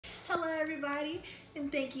Hello everybody, and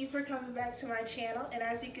thank you for coming back to my channel. And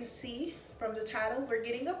as you can see from the title, we're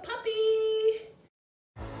getting a puppy.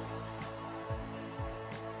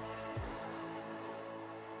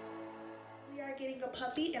 We are getting a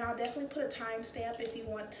puppy, and I'll definitely put a timestamp if you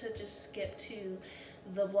want to just skip to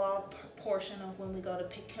the vlog portion of when we go to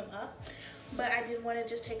pick him up. But I did want to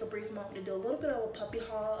just take a brief moment to do a little bit of a puppy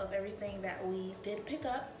haul of everything that we did pick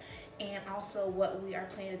up, and also what we are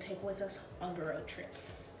planning to take with us on the road trip.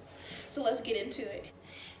 So let's get into it.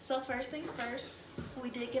 So first things first, we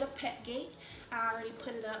did get a pet gate. I already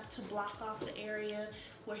put it up to block off the area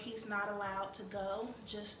where he's not allowed to go,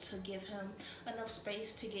 just to give him enough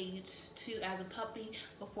space to get used to as a puppy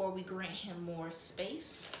before we grant him more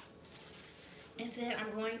space. And then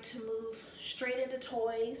I'm going to move straight into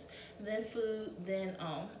toys, then food, then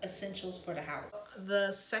essentials for the house.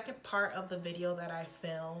 The second part of the video that I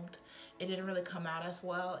filmed, it didn't really come out as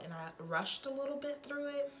well, and I rushed a little bit through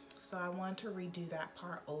it. So I wanted to redo that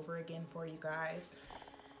part over again for you guys.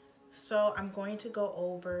 So I'm going to go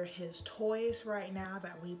over his toys right now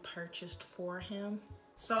that we purchased for him.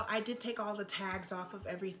 So I did take all the tags off of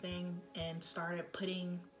everything and started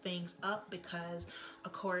putting things up because,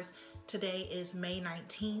 of course, today is May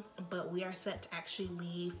 19th, but we are set to actually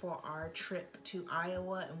leave for our trip to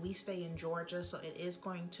Iowa, and we stay in Georgia, so it is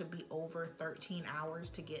going to be over 13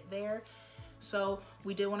 hours to get there. So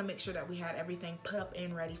we did want to make sure that we had everything put up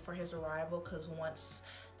and ready for his arrival, because once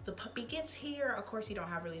the puppy gets here, of course, you don't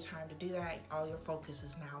have really time to do that. All your focus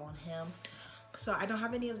is now on him. So I don't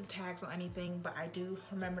have any of the tags on anything, but I do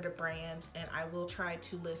remember the brands, and I will try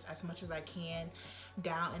to list as much as I can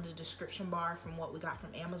down in the description bar from what we got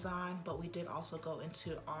from Amazon. But we did also go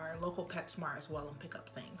into our local PetSmart as well and pick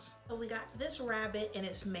up things. So we got this rabbit, and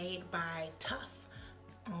it's made by Tough.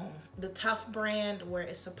 The Tough brand, where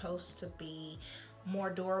it's supposed to be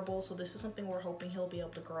more durable. So this is something we're hoping he'll be able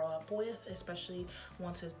to grow up with, especially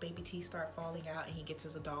once his baby teeth start falling out and he gets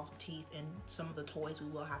his adult teeth. And some of the toys we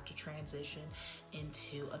will have to transition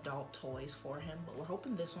into adult toys for him, but we're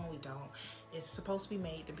hoping this one we don't. It's supposed to be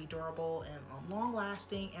made to be durable and long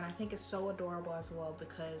lasting, and I think it's so adorable as well,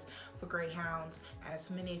 because for greyhounds,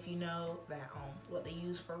 as many of you know, that what they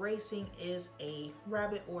use for racing is a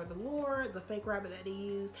rabbit or the lure, the fake rabbit that they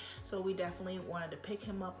use. So we definitely wanted to pick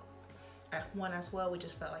him up at one as well. We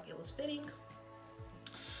just felt like it was fitting.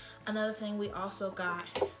 Another thing we also got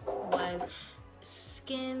was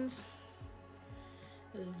skins.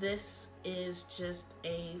 This is just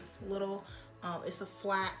a little it's a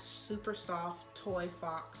flat, super soft toy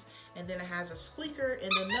fox, and then it has a squeaker in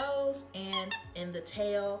the nose and in the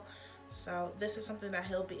tail. So this is something that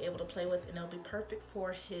he'll be able to play with, and it'll be perfect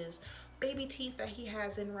for his baby teeth that he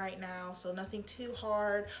has in right now. So nothing too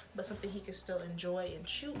hard, but something he can still enjoy and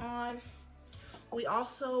chew on. We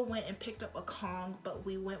also went and picked up a Kong, but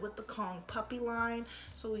we went with the Kong puppy line.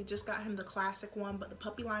 So we just got him the classic one, but the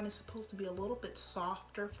puppy line is supposed to be a little bit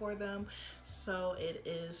softer for them. So it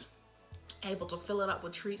is able to fill it up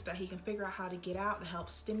with treats that he can figure out how to get out to help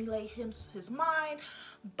stimulate his mind,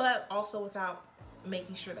 but also without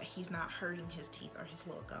making sure that he's not hurting his teeth or his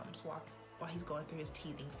little gums while he's going through his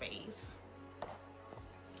teething phase.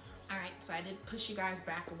 Alright, so I did push you guys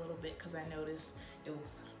back a little bit because I noticed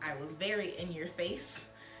I was very in your face.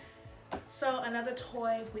 So another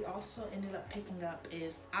toy we also ended up picking up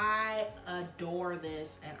is, I adore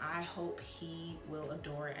this, and I hope he will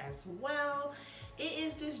adore it as well. It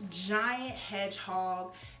is this giant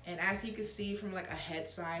hedgehog, and as you can see from like a head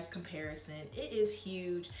size comparison, it is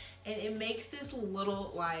huge, and it makes this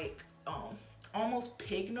little like almost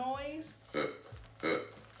pig noise.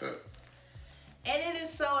 And it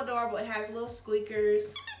is so adorable. It has little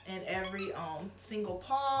squeakers in every single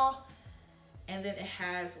paw, and then it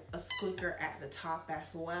has a squeaker at the top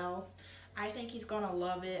as well. I think he's gonna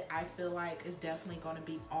love it. I feel like it's definitely gonna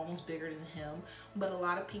be almost bigger than him, but a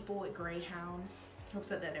lot of people with greyhounds have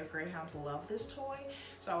said that their greyhounds love this toy.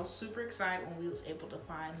 So I was super excited when we was able to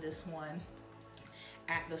find this one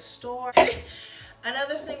at the store.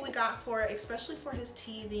 Another thing we got for, especially for his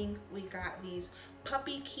teething, we got these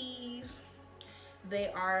puppy keys.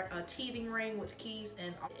 They are a teething ring with keys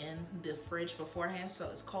in the fridge beforehand, so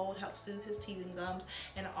it's cold, helps soothe his teething gums,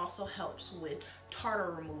 and it also helps with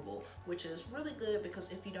tartar removal, which is really good because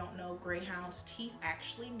if you don't know, greyhounds' teeth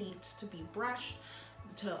actually needs to be brushed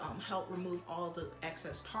to help remove all the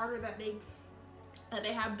excess tartar that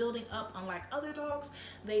they have building up. Unlike other dogs,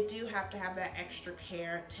 they do have to have that extra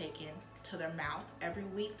care taken to their mouth every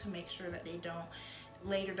week to make sure that they don't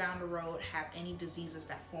later down the road have any diseases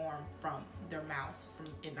that form from their mouth from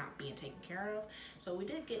it not being taken care of. So we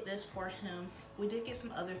did get this for him. We did get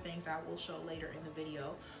some other things I will show later in the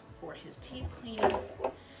video for his teeth cleaner.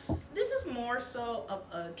 so of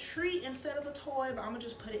a treat instead of a toy, but I'm gonna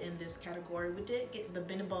just put it in this category. We did get the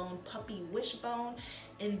Bone Puppy Wishbone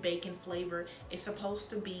in bacon flavor. It's supposed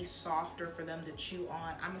to be softer for them to chew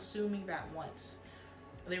on. I'm assuming that once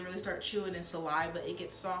they really start chewing in saliva, it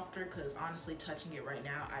gets softer, because honestly, touching it right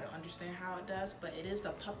now, I don't understand how it does, but it is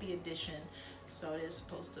the puppy edition, so it is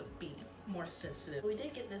supposed to be more sensitive. We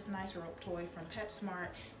did get this nice rope toy from PetSmart.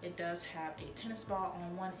 It does have a tennis ball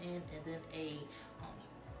on one end and then a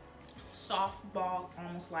soft ball,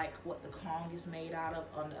 almost like what the Kong is made out of,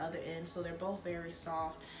 on the other end. So they're both very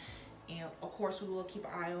soft, and of course we will keep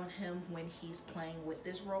an eye on him when he's playing with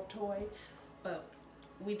this rope toy, but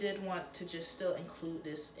we did want to just still include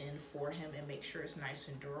this in for him and make sure it's nice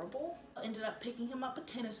and durable. Ended up picking him up a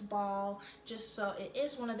tennis ball, just so it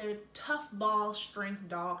is one of their tough ball strength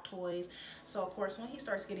dog toys. So of course when he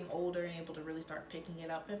starts getting older and able to really start picking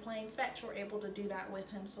it up and playing fetch, we're able to do that with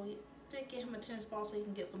him. So we did get him a tennis ball so he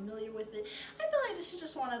can get familiar with it. I feel like this is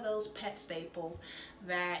just one of those pet staples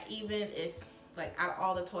that even if, like, out of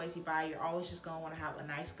all the toys you buy, you're always just gonna want to have a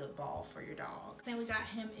nice good ball for your dog. Then we got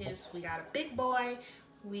him is, we got a big boy.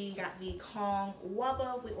 We got the Kong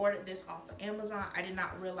Wubba. We ordered this off of Amazon. I did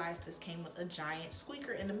not realize this came with a giant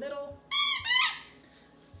squeaker in the middle.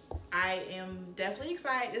 I am definitely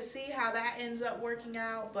excited to see how that ends up working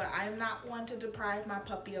out, but I am not one to deprive my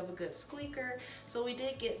puppy of a good squeaker. So we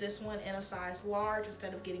did get this one in a size large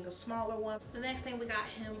instead of getting a smaller one. The next thing we got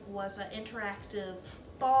him was an interactive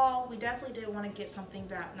ball. We definitely did want to get something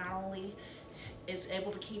that not only is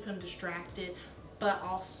able to keep him distracted, but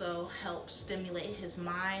also help stimulate his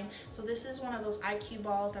mind. So this is one of those IQ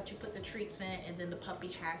balls that you put the treats in, and then the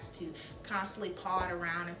puppy has to constantly paw it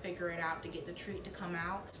around and figure it out to get the treat to come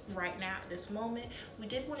out. Right now, at this moment, we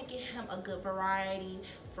did want to get him a good variety,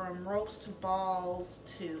 from ropes to balls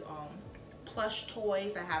to plush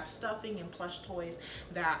toys that have stuffing and plush toys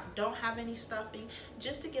that don't have any stuffing,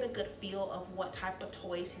 just to get a good feel of what type of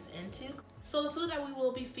toys he's into. So the food that we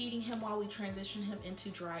will be feeding him while we transition him into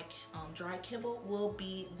dry kibble will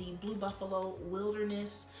be the Blue Buffalo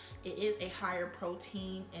Wilderness. It is a higher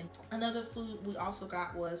protein. And another food we also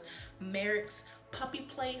got was Merrick's Puppy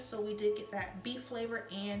Place. So we did get that beef flavor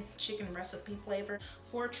and chicken recipe flavor.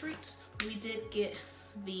 For treats, we did get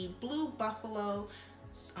the Blue Buffalo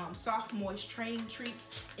soft moist training treats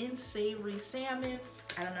in savory salmon.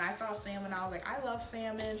 I don't know, I saw salmon, I was like, I love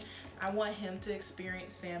salmon. I want him to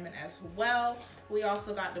experience salmon as well. We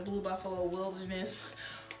also got the Blue Buffalo Wilderness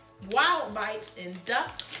Wild Bites and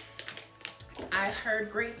duck. I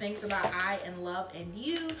heard great things about I and Love and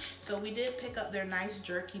You, so we did pick up their nice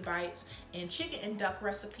jerky bites and chicken and duck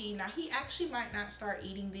recipe. Now he actually might not start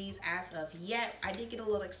eating these as of yet. I did get a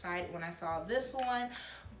little excited when I saw this one,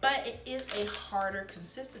 but it is a harder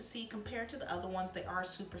consistency compared to the other ones. They are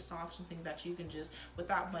super soft, something that you can just,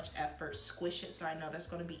 without much effort, squish it. So I know that's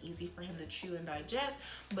going to be easy for him to chew and digest,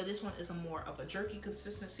 but this one is a more of a jerky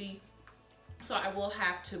consistency. So I will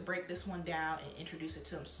have to break this one down and introduce it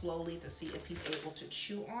to him slowly to see if he's able to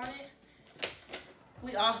chew on it.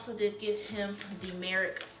 We also did give him the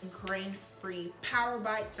Merrick grain-free Power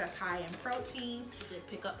Bites that's high in protein. We did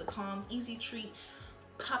pick up the Kong Easy Treat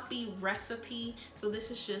Puppy Recipe. So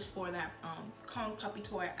this is just for that Kong puppy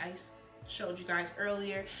toy I showed you guys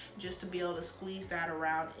earlier, just to be able to squeeze that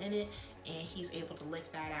around in it, and he's able to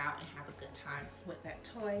lick that out and have a good time with that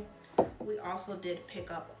toy. We also did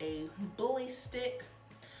pick up a bully stick.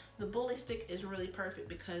 The bully stick is really perfect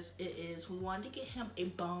because it is, we wanted to get him a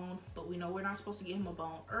bone, but we know we're not supposed to get him a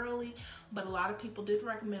bone early, but a lot of people did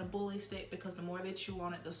recommend a bully stick because the more they chew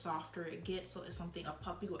on it, the softer it gets. So it's something a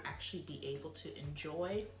puppy will actually be able to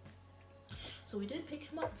enjoy. So we did pick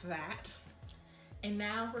him up that. And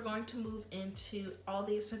now we're going to move into all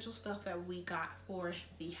the essential stuff that we got for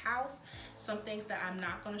the house. Some things that I'm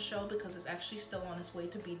not going to show because it's actually still on its way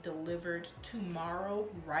to be delivered tomorrow,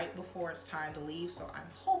 right before it's time to leave. So I'm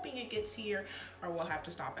hoping it gets here, or we'll have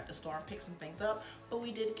to stop at the store and pick some things up. But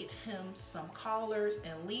we did get him some collars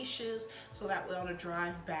and leashes, so that way on the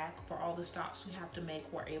drive back for all the stops we have to make,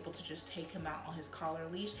 we're able to just take him out on his collar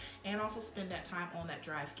leash, and also spend that time on that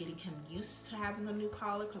drive getting him used to having a new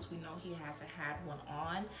collar, because we know he hasn't had one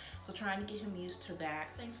on. So trying to get him used to that.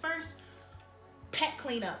 Things first, pet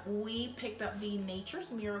cleanup. We picked up the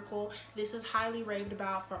Nature's Miracle. This is highly raved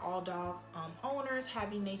about for all dog owners,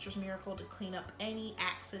 having Nature's Miracle to clean up any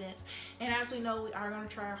accidents. And as we know, we are going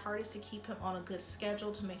to try our hardest to keep him on a good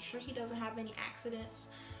schedule to make sure he doesn't have any accidents.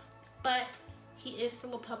 But he is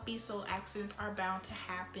still a puppy, so accidents are bound to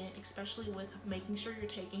happen, especially with making sure you're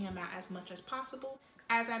taking him out as much as possible.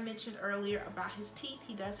 As I mentioned earlier about his teeth,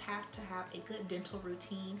 he does have to have a good dental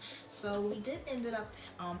routine. So we did end up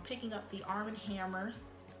picking up the Arm & Hammer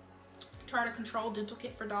tartar control dental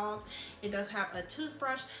kit for dogs. It does have a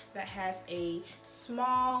toothbrush that has a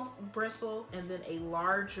small bristle and then a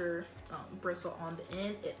larger bristle on the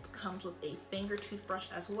end. It comes with a finger toothbrush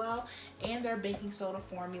as well, and their baking soda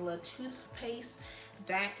formula toothpaste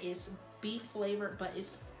that is beef flavored but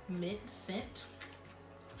it's mint scent.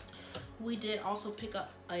 We did also pick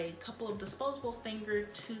up a couple of disposable finger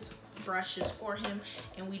toothbrushes for him,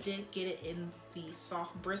 and we did get it in the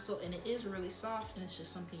soft bristle, and it is really soft, and it's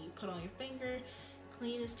just something you put on your finger,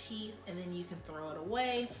 clean his teeth, and then you can throw it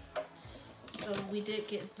away. So we did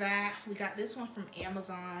get that. We got this one from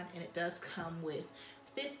Amazon, and it does come with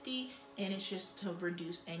 50, and it's just to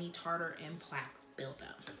reduce any tartar and plaque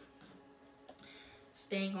buildup.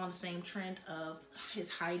 Staying on the same trend of his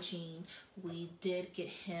hygiene, we did get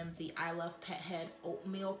him the I Love Pet Head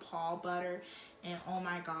oatmeal paw butter, and oh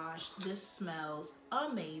my gosh, this smells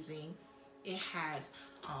amazing. It has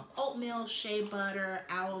oatmeal, shea butter,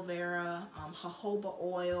 aloe vera, jojoba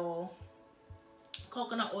oil,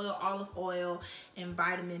 coconut oil, olive oil, and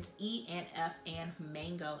vitamins E and F and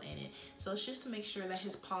mango in it. So it's just to make sure that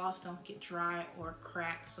his paws don't get dry or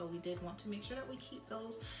crack. So we did want to make sure that we keep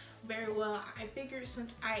those very well. I figured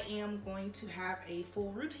since I am going to have a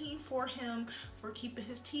full routine for him for keeping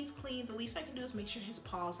his teeth clean, the least I can do is make sure his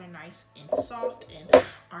paws are nice and soft and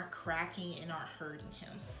aren't cracking and aren't hurting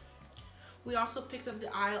him. We also picked up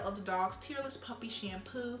the Isle of the Dogs Tearless Puppy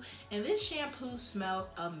Shampoo, and this shampoo smells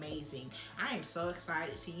amazing. I am so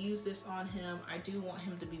excited to use this on him. I do want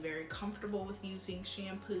him to be very comfortable with using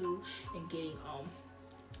shampoo and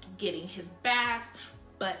getting his baths,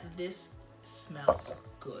 but this smells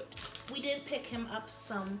good. We did pick him up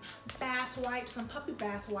some bath wipes, some puppy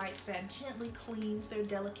bath wipes that gently cleans their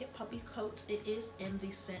delicate puppy coats. It is in the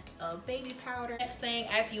scent of baby powder. Next thing,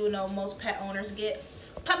 as you know, most pet owners get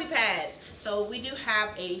puppy pads. So we do have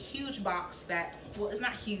a huge box that, well, it's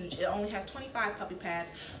not huge, it only has 25 puppy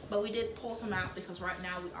pads, but we did pull some out because right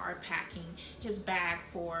now we are packing his bag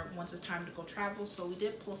for once it's time to go travel. So we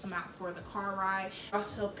did pull some out for the car ride.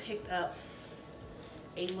 Also picked up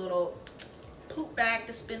a little poop bag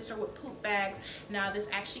dispenser with poop bags. Now this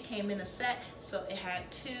actually came in a set, so it had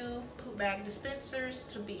 2 poop bag dispensers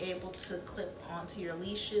to be able to clip onto your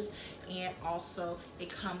leashes, and also it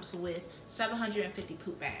comes with 750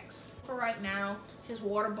 poop bags. For right now, his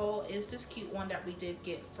water bowl is this cute one that we did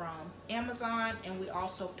get from Amazon, and we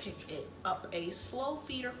also picked up a slow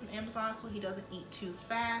feeder from Amazon so he doesn't eat too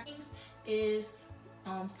fast. Is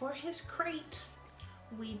for his crate,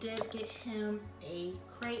 we did get him a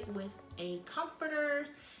crate with a comforter,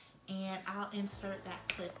 and I'll insert that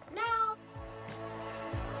clip now.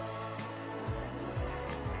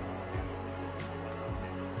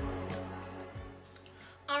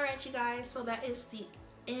 Alright you guys, so that is the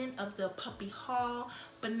end of the puppy haul,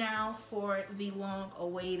 but now for the long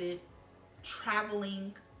awaited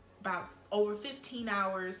traveling, about over 15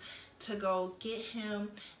 hours to go get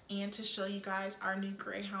him and to show you guys our new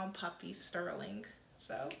greyhound puppy Sterling.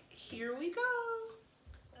 So here we go.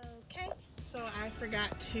 Okay, so I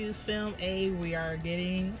forgot to film we are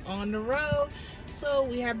getting on the road. So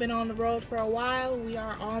we have been on the road for a while. We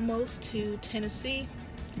are almost to Tennessee.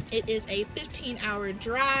 It is a 15-hour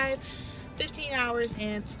drive, 15 hours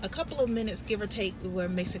and a couple of minutes give or take, where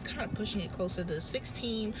it makes it kind of pushing it closer to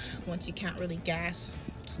 16 once you count really gas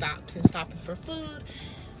stops and stopping for food.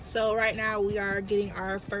 So right now we are getting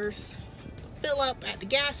our first fill up at the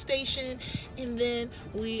gas station, and then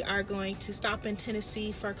we are going to stop in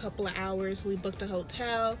Tennessee for a couple of hours. We booked a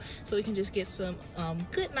hotel so we can just get some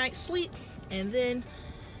good night's sleep, and then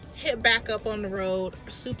hit back up on the road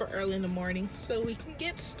super early in the morning so we can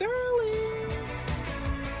get Sterling.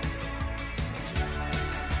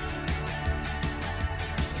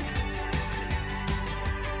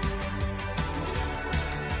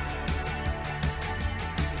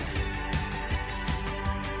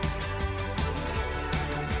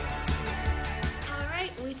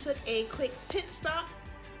 Took a quick pit stop,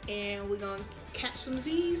 and we're gonna catch some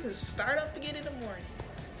Z's and start up again in the morning.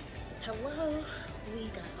 Hello, we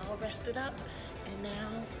got all rested up, and now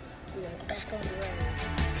we are back on the road.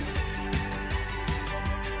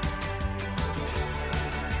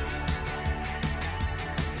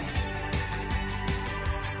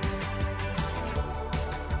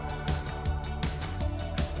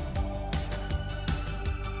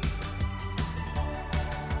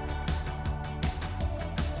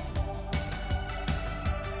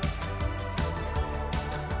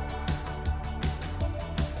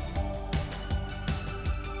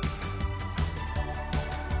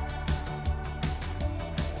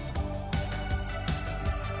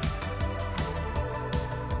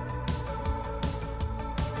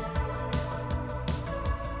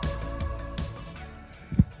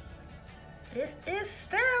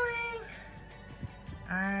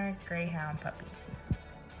 greyhound puppy.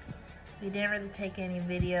 We didn't really take any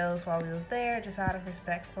videos while we was there, just out of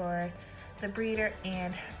respect for the breeder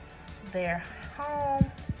and their home.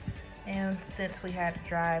 And since we had to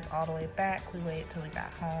drive all the way back, we waited till we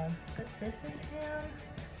got home. But this is him.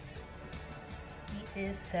 He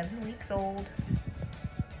is 7 weeks old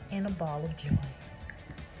and a ball of joy.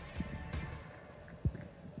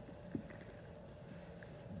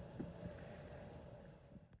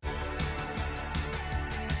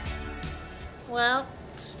 Well,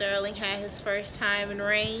 Sterling had his first time in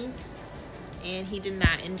rain, and he did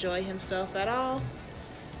not enjoy himself at all.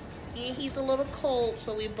 And he's a little cold,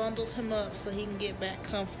 so we bundled him up so he can get back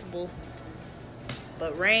comfortable.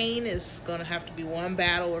 But rain is gonna have to be one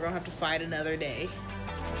battle we're gonna have to fight another day.